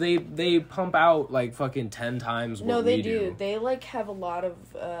 because they pump out, like, fucking 10 times what No, they we do. They like have a lot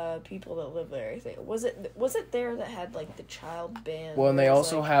of people that live there. I think was it there that had like the child ban? Well, and they where it was,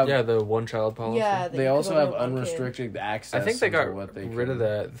 also like- have... Yeah, the one child policy. Yeah, that They you could also only have one kid. unrestricted access. I think they got into what they rid of can.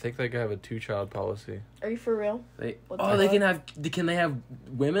 that. I think they could have a 2-child policy. Are you for real? They, What oh, the they fuck? can have... Can they have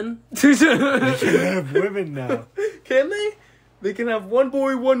women? have women now. Can they? They can have one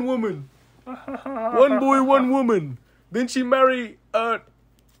boy, one woman. One boy, one woman. Then she marry the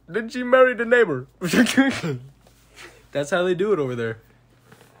neighbor. That's how they do it over there.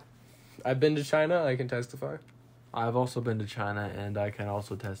 I've been to China, I can testify. I've also been to China, and I can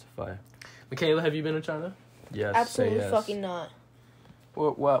also testify. Makayla, have you been to China? Yes, Absolutely say yes. fucking not.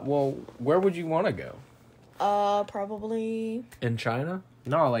 Well, where would you want to go? Probably. In China?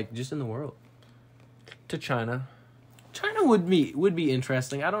 No, like just in the world. To China. China would be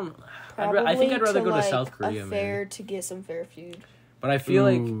interesting. I think Probably I'd rather go to like, South Korea, a maybe. fair to get some fair food. But I feel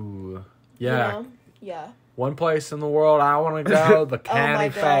like Ooh. Yeah. You know? Yeah. One place in the world I want to go, the county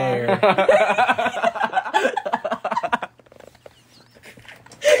God. fair.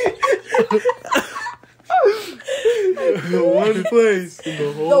 One place in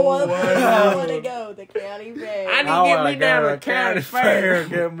the whole The one wide place I world. want to go, the county fair. I need I to get wanna me down go to a county fair.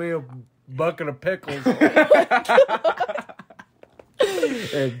 Get me a bucket of pickles.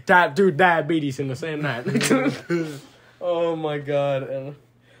 And type 2 diabetes in the same night. Oh my god.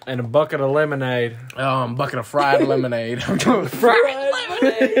 And a bucket of lemonade. Bucket of fried lemonade. Fried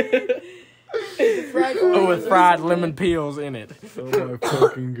lemonade. Fried Oh, with Oreos fried or lemon peels in it. Oh my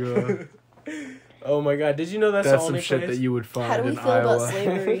fucking god. Oh my god, did you know that's, That's the some only shit place? that you would something. How find do we in feel Iowa. about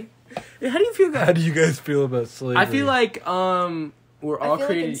slavery? How do you feel How do you guys feel about slavery? I feel like we're all I feel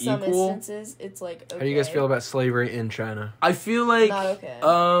created like in some equal. instances it's like okay. How do you guys feel about slavery in China? I feel like Not okay.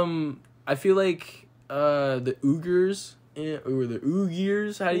 I feel like the Uyghurs or the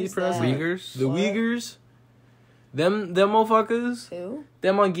Uyghurs, how do you Who's pronounce that? it? Uyghurs? The What? Uyghurs. Them motherfuckers. Who?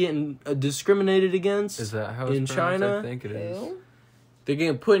 Them are getting discriminated against. Is that how it's in pronounced? China? I think it is. Who? They're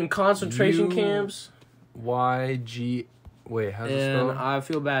getting put in concentration You- camps, YG. Wait, how's it and spelled? I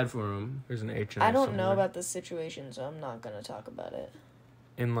feel bad for them. There's an H in I there don't know somewhere. about the situation, so I'm not gonna talk about it.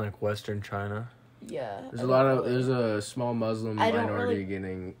 In like Western China. Yeah. There's there's a small Muslim I don't minority really-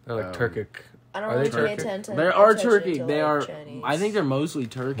 getting. They're like Turkic. I don't Are they really pay Turkic? attention. They are attention Turkic. to, They like, are. Chinese. I think they're mostly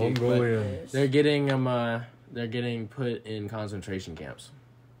Turkic. But Mongolian. they're getting They're getting put in concentration camps.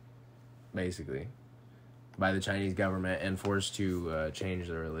 Basically, by the Chinese government and forced to change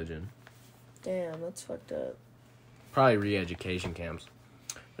their religion. Damn, that's fucked up. Probably re-education camps.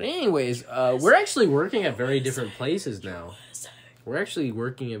 But anyways, we're actually working at very different places now. We're actually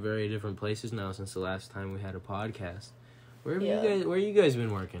working at very different places now since the last time we had a podcast. Where you guys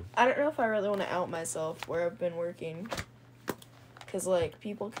been working? I don't know if I really want to out myself where I've been working. Because, like,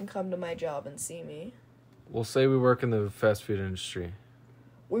 people can come to my job and see me. We'll say we work in the fast food industry.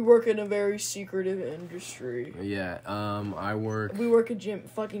 We work in a very secretive industry. Yeah, I work... We work at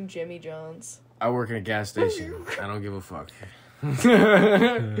fucking Jimmy John's. I work in a gas station. I don't give a fuck.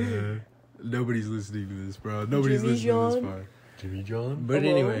 Nobody's listening to this, bro. Nobody's Jimmy listening John? to this part. Jimmy John? But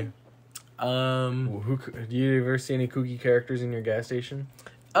Hello? anyway... Do you ever see any kooky characters in your gas station?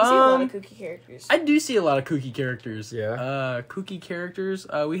 I see a lot of kooky characters. I do see a lot of kooky characters. Yeah. Kooky characters.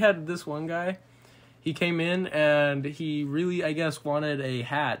 We had this one guy. He came in and he really, I guess, wanted a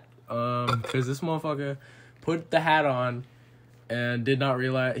hat. Because this motherfucker put the hat on and did not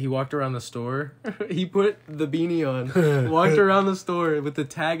realize he walked around the store. He put the beanie on, walked around the store with the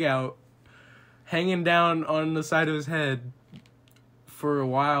tag out, hanging down on the side of his head for a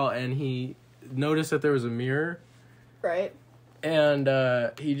while, and he noticed that there was a mirror. Right. And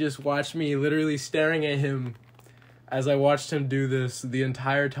he just watched me literally staring at him as I watched him do this the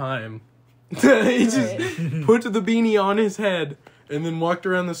entire time. He just put the beanie on his head and then walked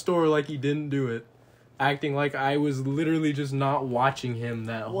around the store like he didn't do it, acting like I was literally just not watching him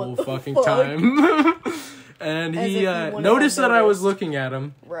that whole fucking time. And he noticed that I was looking at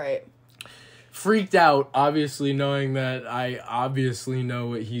him. Right. Freaked out, obviously knowing that I obviously know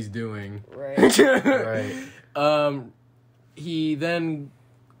what he's doing. Right. Right. He then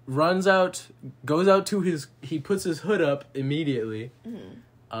runs out, goes out to his... He puts his hood up immediately.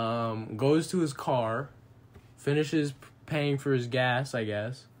 Mm-hmm. Goes to his car. Finishes paying for his gas, I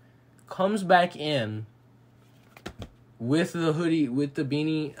guess. Comes back in with the hoodie, with the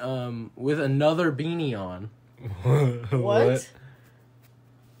beanie, with another beanie on. What?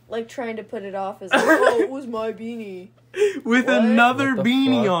 Like trying to put it off as like, oh, it was my beanie. With What? another What the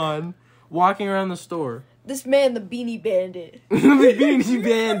beanie fuck? on, walking around the store. This man, the Beanie Bandit. The Beanie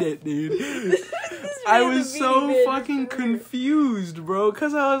Bandit, dude. I man, was the so Beanie Bandit fucking for real. confused, bro,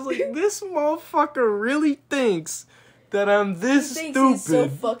 because I was like, this motherfucker really thinks that I'm this He thinks stupid. he's so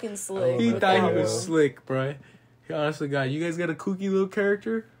fucking slick. He with thought that he was one. slick, bro. He honestly got, you guys got a kooky little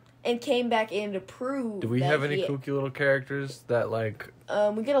character? And came back in to prove. Do we that have any he- kooky little characters that, like...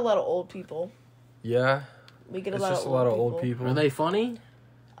 We get a lot of old people. Yeah? We get It's a lot just of a lot of old people. Are they funny?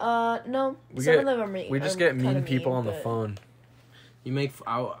 No. We Some get- of them are mean. We just get mean people on the but- phone. You make,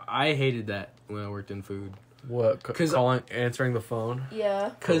 I hated that when I worked in food. What? 'Cause- Answering the phone? Yeah.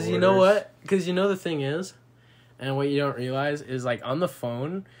 Because you know what? Because you know the thing is, and what you don't realize is, like, on the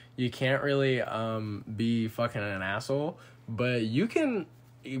phone, you can't really be fucking an asshole, but you can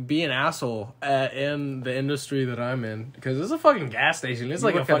be an asshole in the industry that I'm in, because it's a fucking gas station. It's You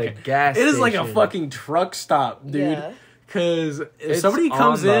like a work at a fucking gas It is like a station. fucking truck stop, dude. Yeah. Because if It's somebody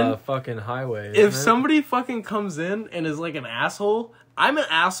comes on in, the fucking highway. if isn't it? somebody fucking comes in and is like an asshole, I'm an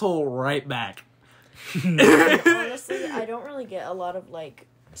asshole right back. Honestly, I don't really get a lot of, like,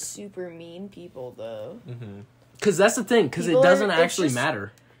 super mean people, though. Because that's the thing, because it People are- doesn't it's actually just-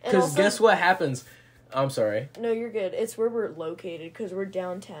 matter. and Because also- guess what happens? I'm sorry. No, you're good. It's where we're located, because we're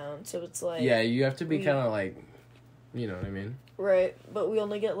downtown, so it's like... Yeah, you have to be we- kind of like, you know what I mean? Right, but we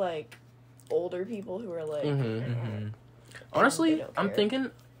only get, like, older people who are, like... Honestly, They don't I'm care.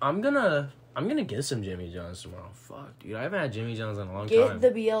 thinking I'm gonna get some Jimmy John's tomorrow. Fuck, dude, I haven't had Jimmy John's in a long Get time.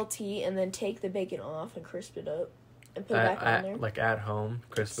 the BLT and then take the bacon off and crisp it up and put it back on there. Like at home,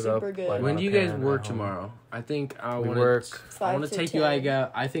 crisp it Super up. good. like When on do a you guys pan work at home. tomorrow? I think I We want to. work I 5 want to to take you. 10.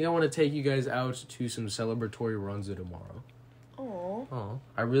 I think I want to take you guys out to some celebratory runza tomorrow. Aw. Oh,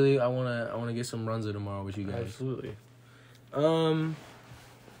 I want to get some runza tomorrow with you guys. absolutely.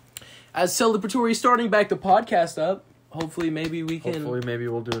 As celebratory, starting back the podcast up. Hopefully, maybe we can. Hopefully, maybe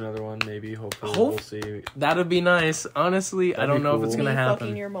we'll do another one. Maybe, hopefully, Hope- we'll see. That'd be nice. Honestly, I That'd don't be know if cool. it's Me gonna fucking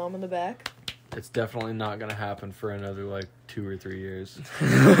happen. your mom in the back. It's definitely not gonna happen for another like 2 or 3 years.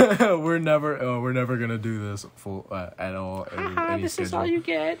 we're never gonna do this full at all. Any This is schedule. all you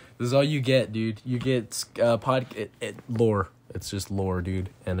get. This is all you get, dude. You get lore. It's just lore, dude.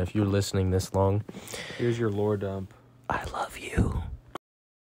 And if you're listening this long, Here's your lore dump. I love you.